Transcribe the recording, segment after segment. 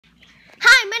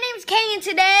Hi, my name is Kay, and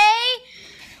today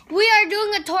we are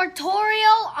doing a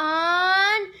tutorial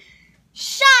on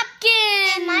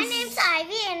Shopkins. And my name's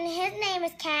Ivy, and his name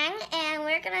is Kang, and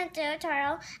we're going to do a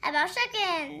tutorial about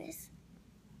Shopkins.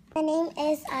 My name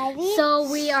is Ivy.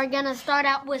 So we are going to start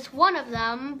out with one of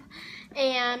them,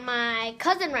 and my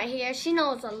cousin right here, she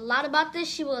knows a lot about this.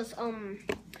 She was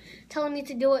telling me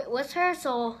to do it with her,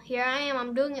 so here I am,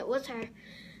 I'm doing it with her.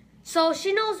 So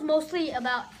she knows mostly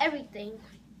about everything.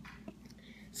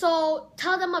 So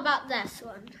tell them about this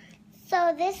one.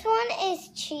 So this one is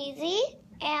cheesy,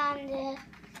 and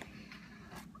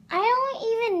I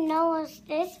don't even know what's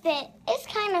this, but it's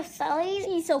kind of silly.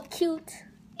 He's so cute.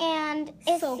 And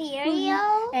it's so cereal.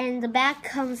 Cute. And the back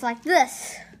comes like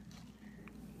this.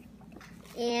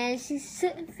 And she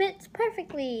fits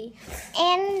perfectly.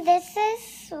 And this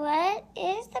is what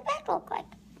is the back look like.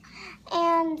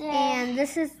 And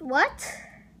this is what?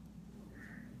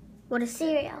 What is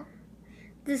cereal?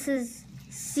 This is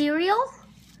cereal.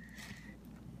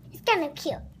 It's kind of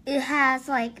cute. It has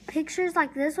like pictures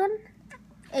like this one,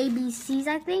 ABCs,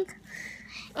 I think.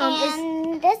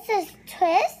 And this is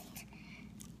Twist.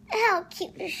 How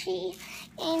cute is she?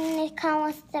 And it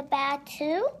comes with the bag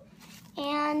too.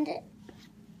 And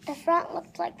the front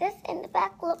looks like this, and the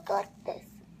back looks like this.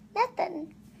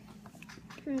 Nothing.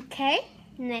 Okay,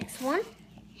 next one.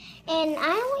 And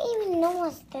I don't even know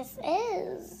what this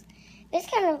is. This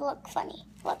kind of looks funny.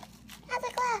 Look, has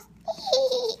a glass.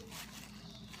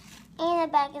 And the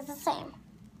bag is the same.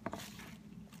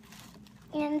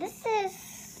 And this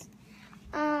is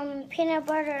peanut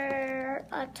butter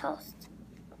toast.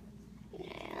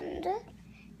 And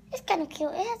it's kind of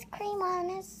cute. It has cream on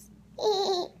it.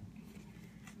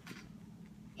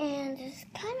 And it's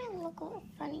kind of look a little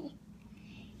funny.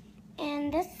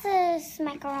 And this is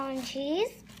macaroni and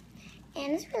cheese.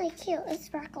 And it's really cute. It's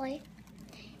broccoli.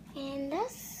 And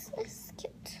this is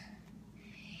cute.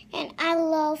 And I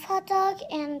love hot dog.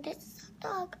 And this is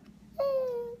hot dog.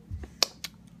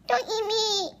 Don't eat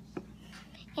me.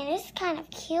 And it's kind of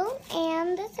cute.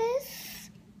 And this is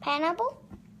pineapple.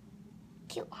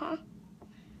 Cute, huh?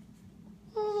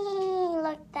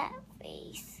 Look at that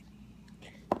face.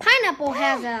 Pineapple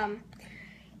has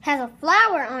a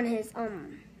flower on his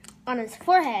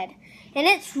forehead, and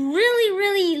it's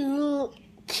really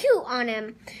cute on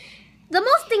him. The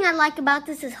most thing I like about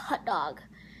this is hot dog.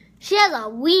 She has a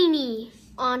weenie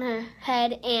on her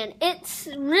head, and it's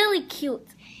really cute.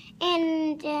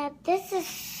 And this is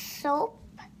soap,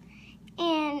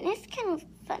 and it's kind of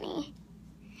funny.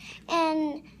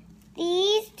 And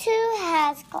these two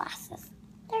has glasses.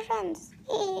 They're friends.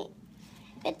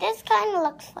 But this kind of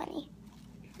looks funny.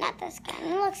 Not this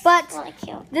kind. It looks really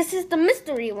cute. This is the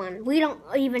mystery one. We don't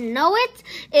even know it.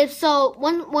 If so,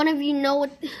 one of you know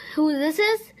who this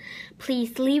is,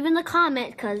 please leave in the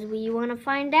comment because we want to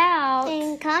find out.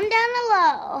 And comment down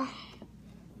below.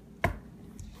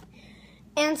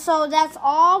 And so that's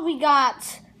all. We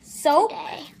got soap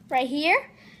right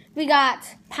here. We got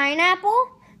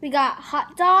pineapple. We got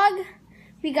hot dog.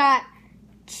 We got,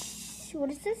 what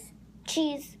is this?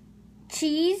 Cheese.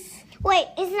 Cheese. Wait,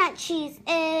 it's not cheese.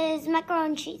 It's macaroni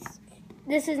and cheese.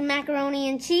 This is macaroni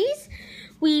and cheese.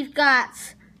 We've got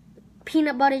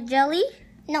peanut butter jelly.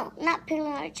 No, not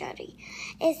peanut butter jelly.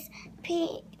 It's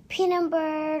peanut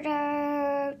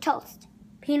butter toast.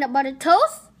 Peanut butter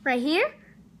toast right here.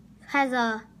 Has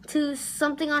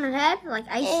something on her head, like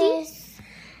icy.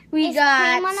 We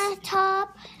got cream on the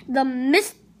top. The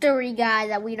mystery guy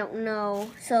that we don't know.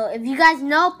 So if you guys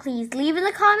know, please leave in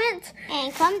the comments.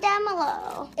 And comment down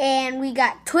below. And we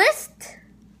got Twist.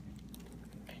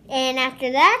 And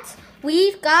after that,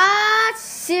 we've got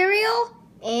cereal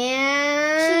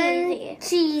and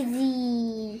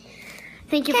cheesy.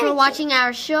 Thank you for watching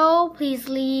our show. Please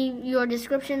leave your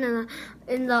description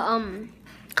in the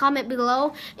comment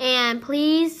below, and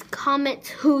please comment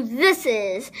who this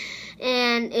is.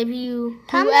 And if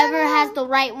whoever has the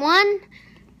right one,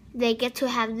 they get to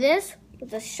have this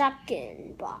with a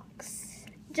Shopkins box,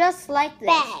 just like this.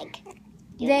 Bag.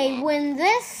 They win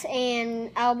this,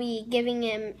 and I'll be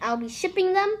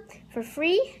shipping them for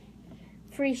free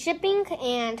shipping,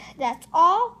 and that's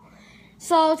all.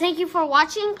 So thank you for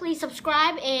watching. Please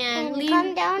subscribe and leave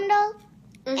comment down below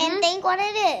and think what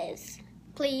it is.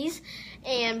 Please,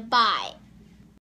 and bye.